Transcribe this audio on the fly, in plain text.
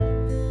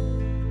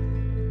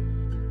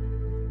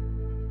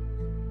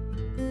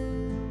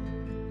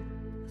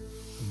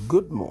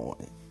Good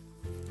morning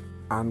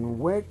and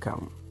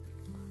welcome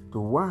to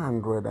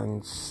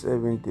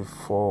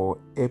 174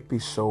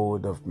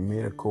 episode of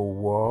Miracle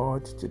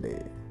Word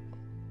today.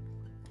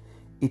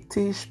 It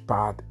is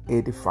part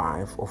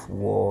 85 of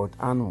Word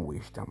and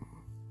Wisdom.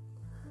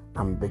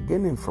 I'm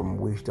beginning from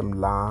Wisdom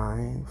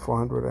line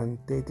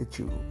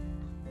 432.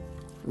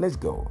 Let's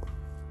go.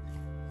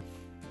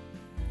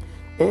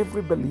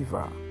 Every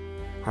believer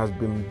has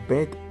been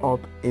built up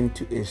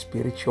into a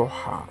spiritual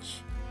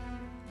house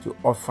to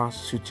offer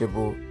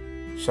suitable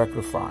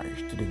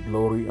sacrifice to the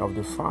glory of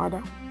the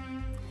Father.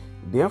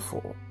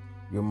 Therefore,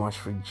 you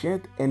must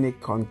reject any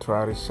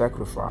contrary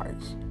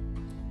sacrifice.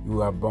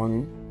 You are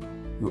born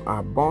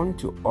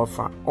to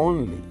offer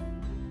only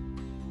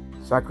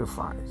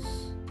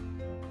sacrifice.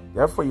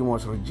 Therefore, you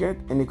must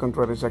reject any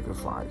contrary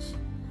sacrifice,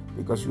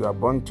 because you are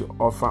born to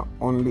offer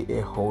only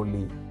a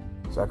holy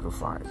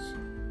sacrifice.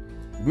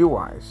 Be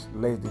wise,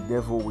 lest the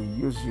devil will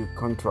use you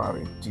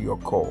contrary to your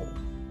call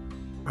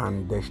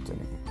and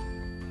destiny.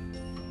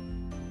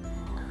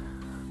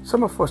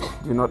 Some of us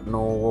do not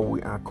know what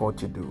we are called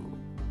to do,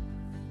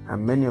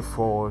 and many of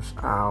us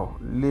are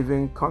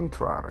living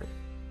contrary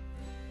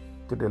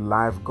to the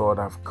life God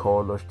has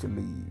called us to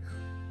live.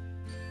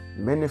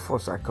 Many of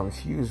us are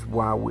confused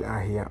why we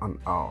are here on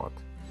earth,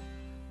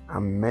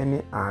 and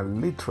many are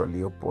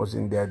literally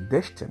opposing their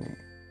destiny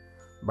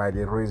by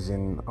the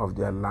reason of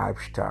their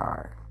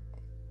lifestyle.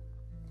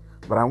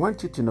 But I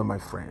want you to know, my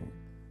friend,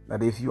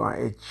 that if you are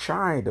a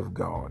child of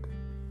God,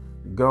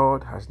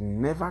 God has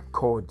never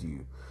called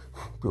you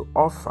to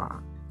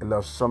offer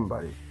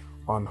somebody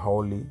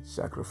unholy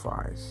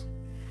sacrifice.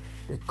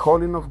 The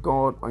calling of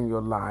God on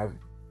your life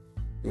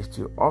is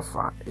to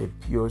offer a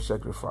pure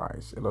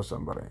sacrifice.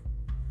 Somebody,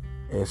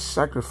 a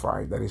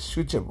sacrifice that is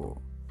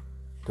suitable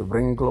to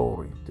bring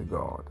glory to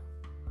God.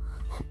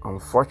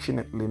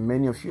 Unfortunately,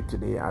 many of you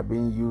today are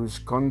being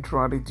used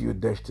contrary to your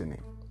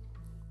destiny.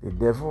 The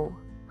devil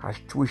has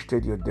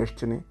twisted your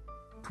destiny,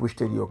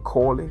 twisted your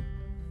calling,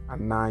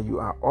 and now you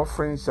are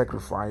offering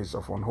sacrifice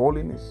of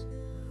unholiness,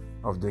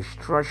 of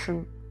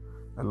destruction.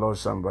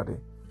 Somebody,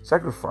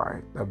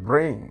 sacrifice that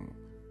bring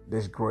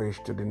disgrace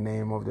to the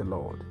name of the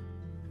Lord.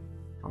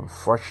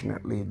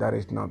 Unfortunately, that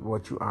is not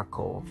what you are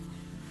called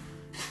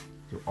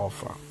to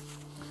offer.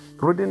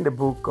 Reading the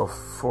book of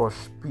 1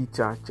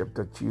 Peter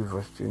chapter 2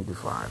 verse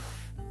 25,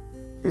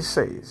 it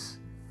says,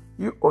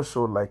 "You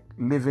also, like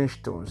living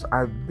stones,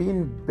 are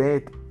being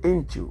built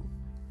into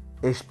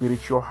a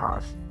spiritual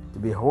house to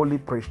be holy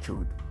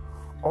priesthood,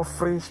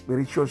 offering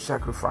spiritual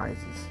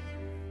sacrifices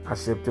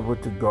acceptable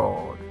to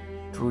God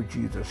through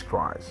Jesus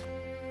Christ."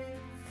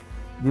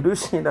 Did you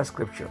see that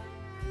scripture?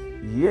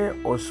 Ye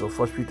also,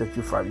 1 Peter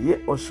 2:5,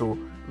 ye also,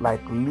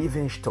 like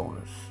living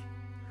stones,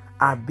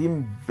 are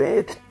being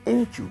built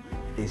into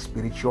a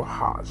spiritual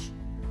house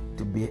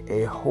to be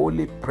a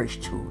holy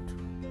priesthood,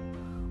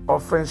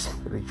 offering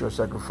spiritual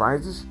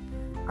sacrifices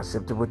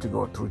acceptable to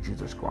God through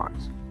Jesus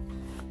Christ.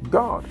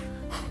 God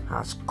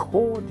has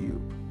called you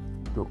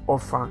to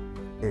offer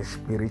a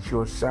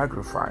spiritual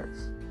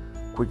sacrifice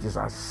which is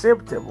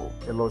acceptable,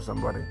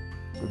 somebody,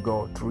 to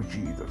God through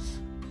Jesus.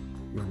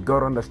 You've got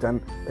to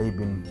understand that you've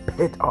been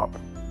built up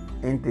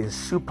into a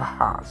super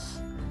house,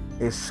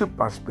 a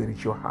super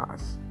spiritual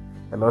house,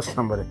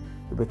 somebody,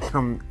 to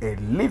become a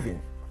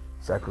living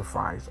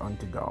sacrifice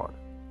unto God.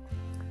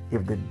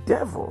 If the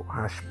devil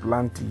has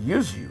planned to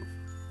use you,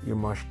 you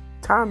must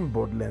stand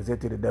boldly and say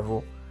to the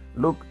devil,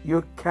 "Look,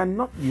 you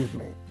cannot use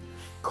me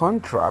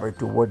contrary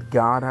to what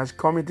God has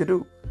called me to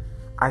do.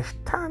 I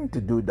stand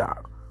to do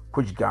that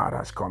which God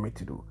has called me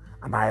to do,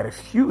 and I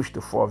refuse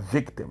to fall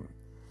victim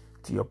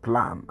to your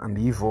plan and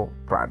evil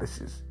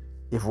practices,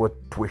 evil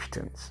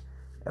twistings."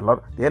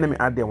 The enemy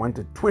out there want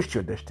to twist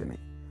your destiny,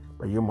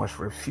 but you must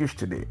refuse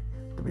today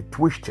to be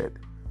twisted,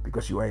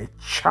 because you are a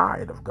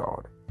child of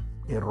God,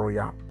 a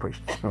royal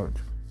priesthood.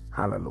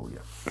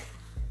 Hallelujah.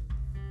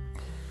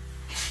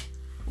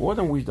 Word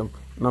and Wisdom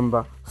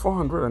number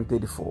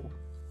 434.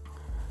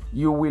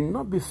 You will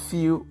not be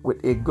filled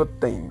with a good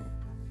thing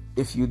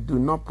if you do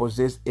not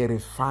possess a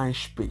refined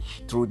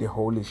speech through the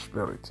Holy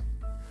Spirit.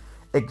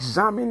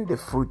 Examine the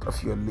fruit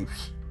of your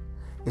lips.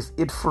 Is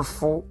it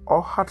fruitful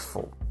or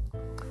hurtful?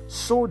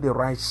 Sow the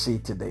right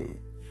seed today.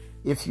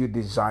 If you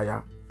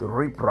desire to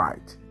reap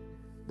right,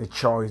 the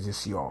choice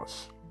is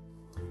yours.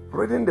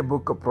 Reading the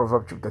book of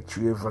Proverbs chapter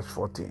 3 verse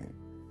 14,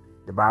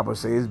 the Bible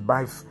says,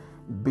 by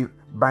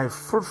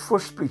fruitful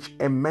speech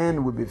a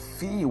man will be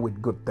filled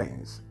with good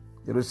things.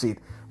 You see it?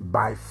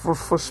 By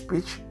fruitful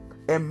speech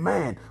a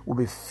man will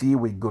be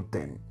filled with good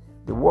things.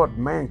 The word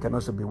man can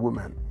also be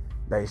woman.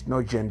 There is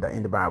no gender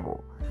in the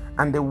Bible.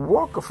 And the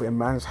work of a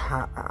man's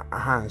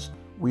hands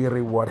will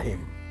reward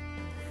him.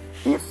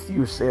 If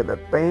you say the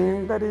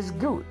thing that is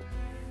good,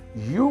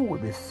 you will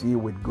be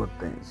filled with good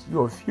things.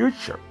 Your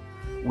future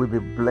will be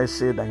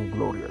blessed and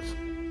glorious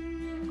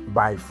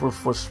by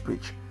fruitful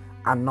speech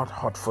and not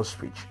hurtful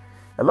speech.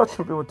 A lot of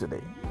people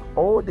today,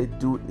 all they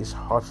do is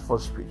hurtful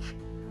speech.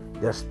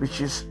 Their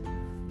speeches,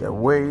 their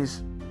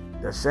ways,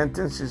 their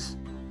sentences,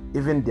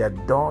 even their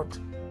thought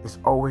is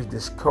always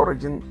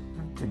discouraging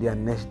to their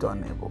next door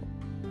neighbor.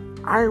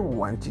 I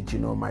want you to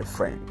know, my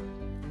friend,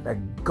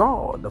 that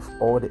God of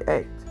all the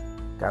earth,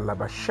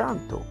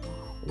 Kalabashanto,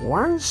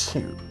 wants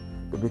you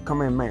to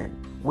become a man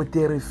with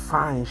a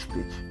refined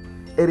speech,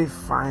 a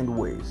refined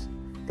ways,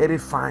 a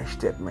refined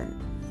statement.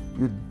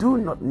 You do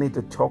not need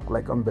to talk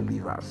like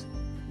unbelievers.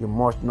 You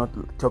must not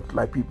talk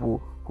like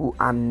people who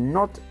are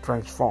not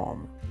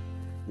transformed.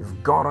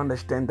 You've got to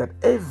understand that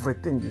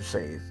everything you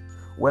say,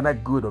 whether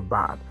good or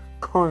bad,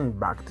 comes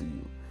back to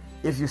you.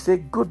 If you say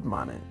good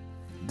morning,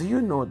 do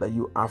you know that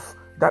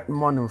that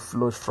morning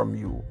flows from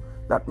you?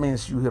 That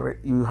means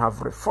you have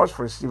first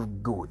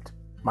received good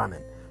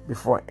morning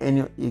before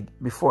it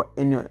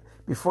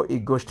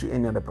goes to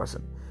any other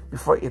person,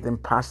 before it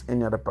impacts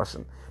any other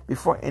person,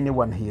 before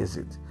anyone hears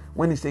it.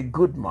 When you say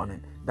good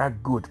morning,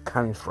 that good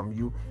comes from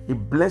you.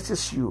 It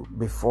blesses you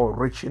before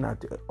reaching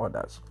out to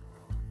others.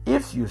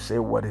 If you say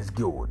what is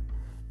good,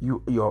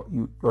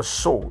 your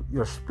soul,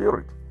 your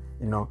spirit,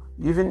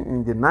 even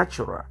in the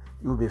natural,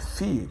 you'll be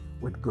filled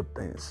with good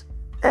things.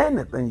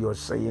 Anything you're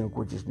saying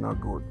which is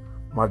not good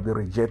must be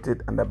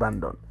rejected and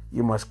abandoned.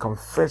 You must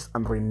confess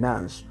and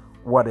renounce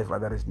whatever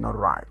that is not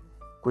right,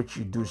 which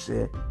you do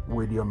say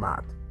with your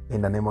mouth.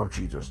 In the name of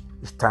Jesus,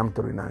 it's time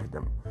to renounce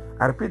them.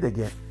 I repeat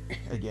again.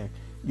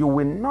 You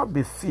will not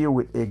be filled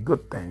with a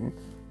good thing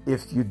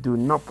if you do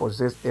not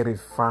possess a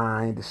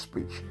refined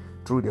speech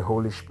through the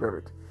Holy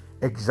Spirit.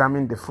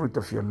 Examine the fruit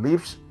of your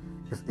lips.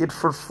 Is it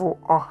fruitful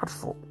or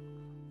hurtful?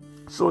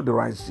 Sow the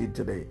right seed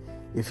today.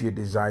 If you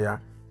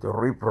desire to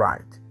reap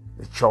right,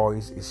 the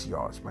choice is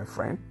yours, my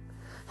friend.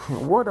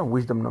 Word and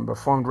wisdom number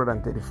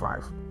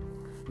 435.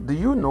 Do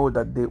you know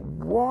that the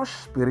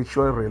worst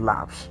spiritual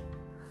relapse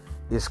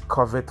is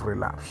covert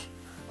relapse?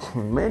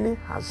 Many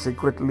have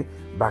secretly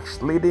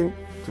backslidden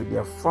to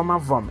their former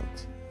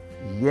vomit,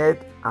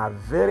 yet are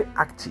very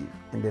active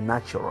in the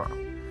natural.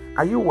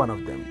 Are you one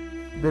of them?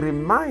 Be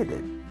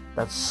reminded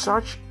that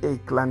such a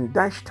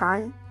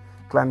clandestine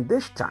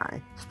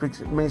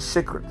means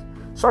secret.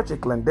 Such a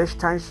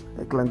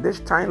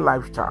clandestine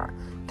lifestyle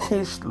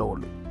kills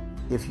slowly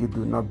if you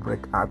do not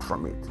break out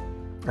from it.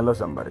 Hello,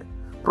 somebody.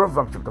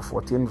 Proverbs chapter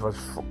 14, verse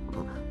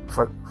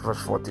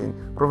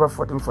 14. Proverbs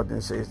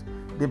 14 says,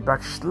 the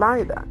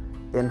backslider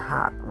in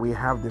heart will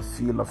have the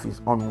feel of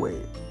his own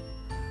way,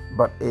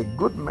 but a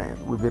good man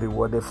will be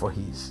rewarded for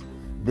his.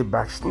 The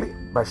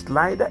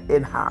backslider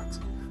in heart,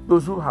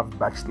 those who have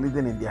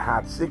backslidden in their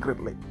heart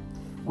secretly,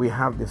 will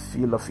have the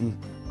feel of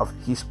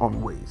his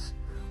own ways,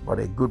 but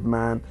a good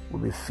man will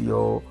be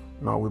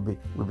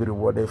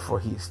rewarded for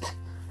his.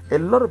 A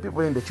lot of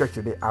people in the church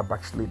today are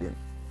backsliding.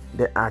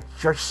 They are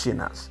church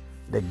sinners.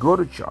 They go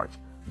to church,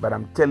 but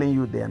I'm telling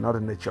you, they are not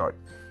in the church.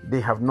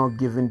 They have not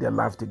given their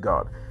life to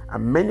God.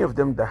 And many of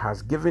them that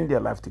has given their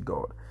life to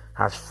God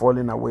has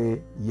fallen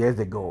away years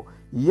ago.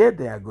 Yet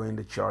they are going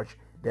to church.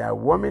 They are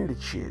warming the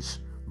chairs,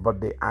 but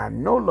they are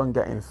no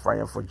longer in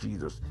fire for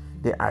Jesus.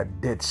 They are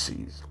dead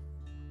seas.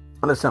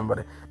 Understand,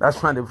 somebody?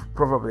 That's why the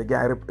proverb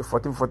again,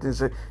 14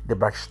 says, the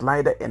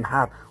backslider in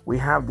heart will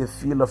have the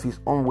feel of his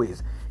own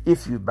ways.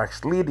 If you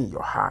backslid in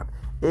your heart,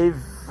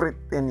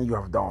 everything you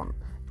have done,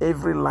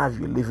 every life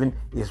you live in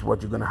is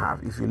what you're going to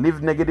have. If you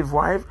live negative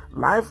life,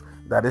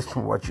 that is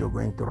what you're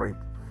going to reap.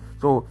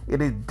 So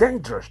it is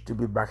dangerous to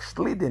be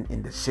backsliding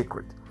in the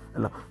secret,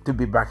 to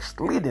be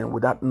backsliding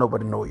without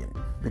nobody knowing,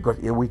 because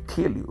it will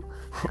kill you.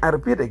 I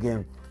repeat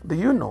again, do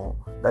you know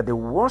that the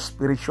worst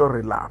spiritual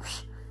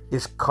relapse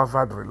is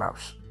covert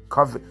relapse?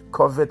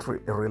 Covert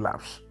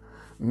relapse.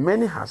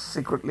 Many have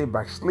secretly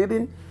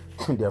backslidden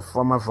in their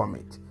former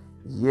vomit,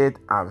 yet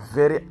are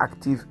very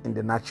active in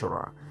the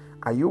natural.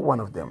 Are you one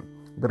of them?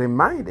 Be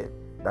reminded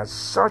that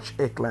such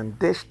a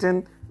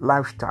clandestine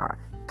lifestyle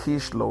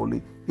kills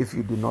slowly if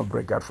you do not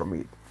break out from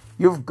it.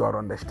 You've got to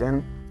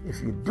understand,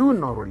 if you do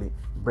not really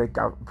break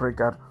out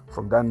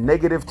from that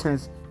negative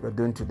things you're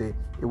doing today,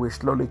 it will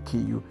slowly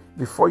kill you.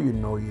 Before you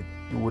know it,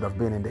 you would have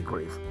been in the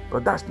grave.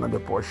 But that's not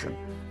the portion.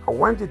 I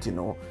want you to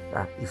know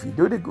that if you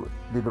do the good,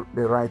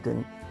 the right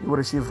thing, you will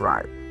receive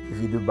right. If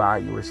you do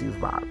bad, you will receive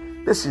bad.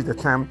 This is the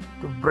time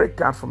to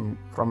break out from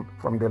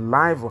the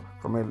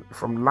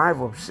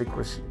life of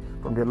secrecy,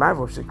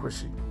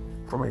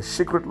 from a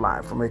secret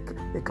life, from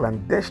a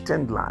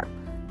clandestine life.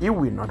 It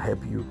will not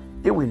help you.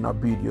 It will not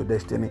build your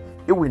destiny.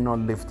 It will not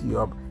lift you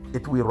up.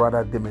 It will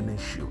rather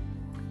diminish you.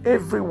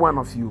 Every one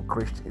of you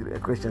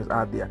Christians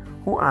out there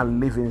who are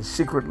living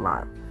secret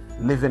life,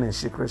 living in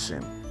secret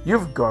sin,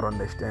 you've got to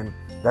understand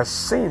that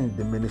sin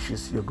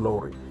diminishes your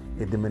glory.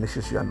 It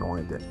diminishes your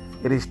anointing.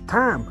 It is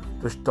time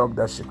to stop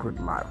that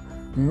secret life.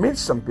 Meet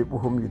some people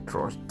whom you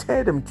trust.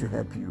 Tell them to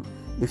help you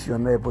if you're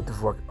not able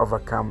to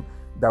overcome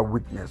that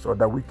weakness or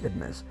that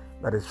wickedness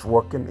that is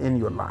working in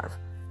your life.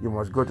 You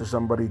must go to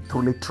somebody you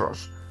truly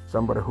trust,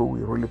 somebody who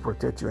will really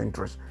protect your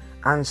interests,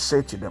 and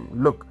say to them,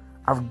 look,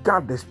 I've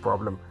got this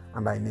problem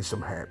and I need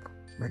some help.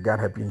 May God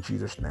help you in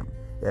Jesus' name.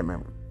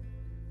 Amen.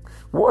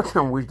 Word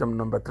and wisdom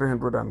number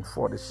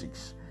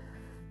 436.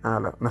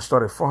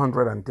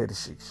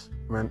 436.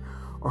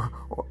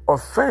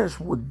 Offense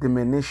would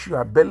diminish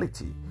your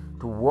ability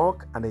to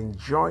walk and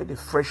enjoy the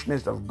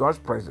freshness of God's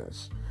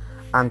presence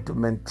and to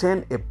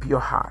maintain a pure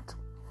heart.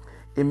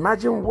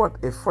 Imagine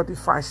what a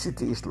fortified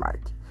city is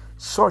like.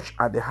 Such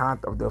are the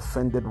heart of the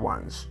offended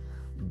ones.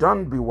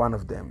 Don't be one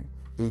of them.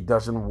 He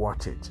doesn't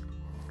want it.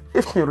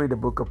 If you read the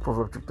book of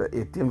Proverbs chapter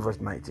 18 verse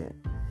 19,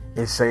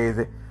 it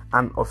says,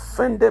 an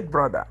offended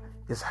brother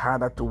is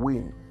harder to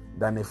win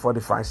than a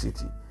fortified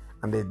city,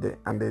 and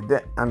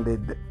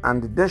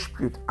the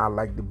dispute are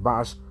like the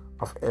bars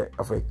of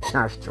a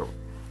castle.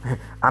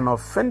 An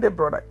offended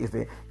brother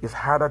is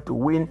harder to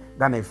win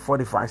than a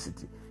fortified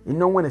city. You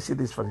know, when a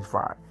city is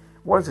fortified,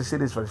 once the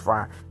city is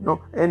fortified,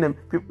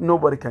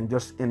 nobody can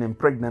just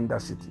impregnate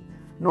that city.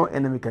 No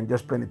enemy can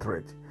just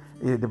penetrate.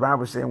 The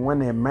Bible says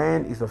when a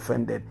man is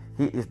offended,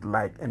 he is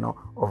like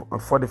a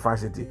fortified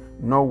city.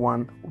 No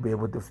one will be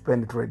able to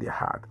penetrate their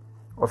heart.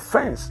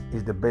 Offense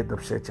is the bait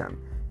of Satan.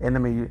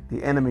 The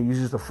enemy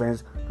uses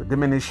offense to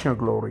diminish your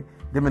glory,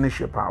 diminish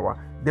your power,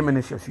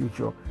 diminish your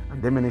future,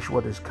 and diminish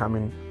what is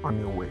coming on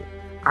your way.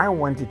 I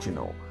want you to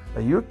know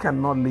that you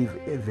cannot live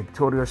a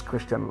victorious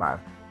Christian life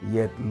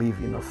yet live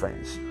in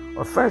offense.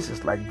 Offense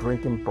is like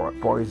drinking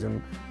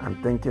poison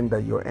and thinking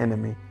that your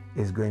enemy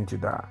is going to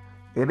die.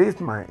 It is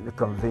my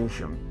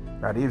conviction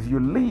that if you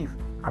live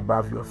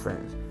above your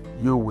offense,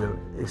 you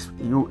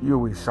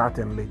will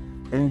certainly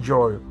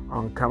enjoy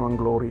uncommon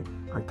glory,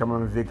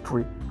 uncommon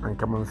victory,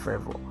 uncommon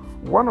favor.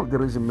 One of the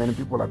reasons many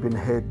people have been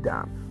held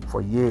down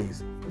for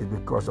years is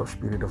because of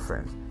spirit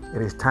offense.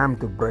 It is time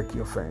to break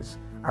your offense.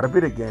 I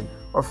repeat again,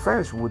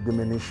 offense will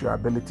diminish your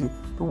ability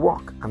to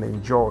walk and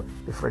enjoy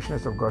the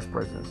freshness of God's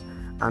presence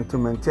and to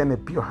maintain a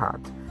pure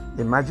heart.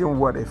 Imagine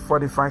what a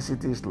fortified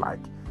city is like.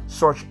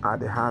 Such are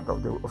the heart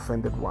of the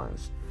offended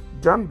ones.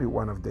 Don't be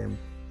one of them.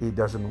 He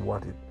doesn't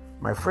want it.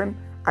 My friend,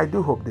 I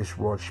do hope this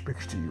word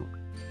speaks to you.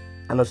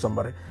 Hello,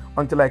 somebody.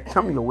 Until I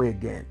come your way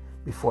again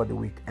before the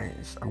week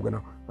ends, I'm going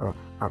to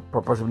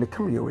possibly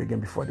come your way again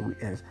before the week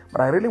ends.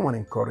 But I really want to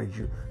encourage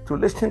you to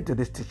listen to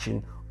this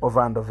teaching over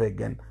and over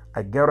again.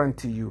 I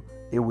guarantee you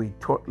it will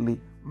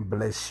totally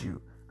bless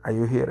you. Are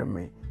you hearing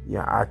me?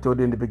 Yeah, I told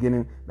you in the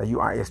beginning that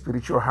you are a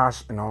spiritual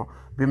house,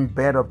 being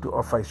bred up to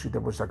offer a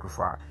suitable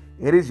sacrifice.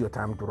 It is your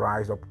time to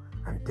rise up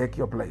and take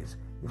your place.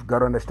 You've got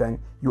to understand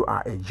you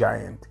are a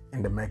giant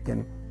in the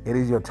making. It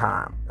is your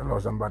time, hello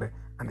somebody,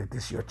 and it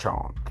is your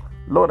turn.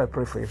 Lord, I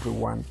pray for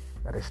everyone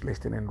that is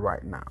listening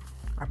right now.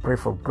 I pray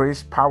for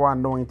grace, power,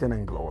 anointing,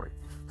 and glory.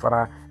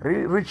 Father,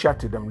 reach out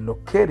to them,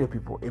 locate your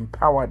people,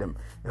 empower them,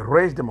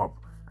 raise them up,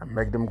 and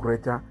make them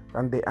greater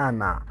than they are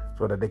now,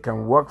 so that they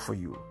can work for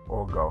you,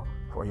 oh God,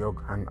 for your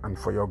and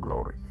for your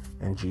glory.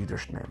 In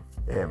Jesus' name,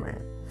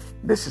 amen.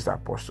 This is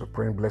Apostle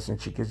Praying Blessing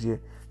Chikezie,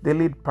 the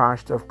lead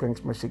pastor of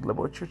King's Mercy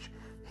Global Church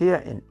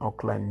here in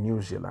Auckland,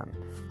 New Zealand.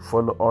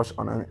 Follow us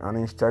on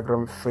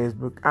Instagram,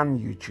 Facebook, and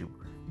YouTube.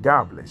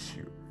 God bless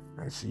you,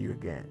 and see you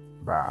again.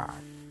 Bye.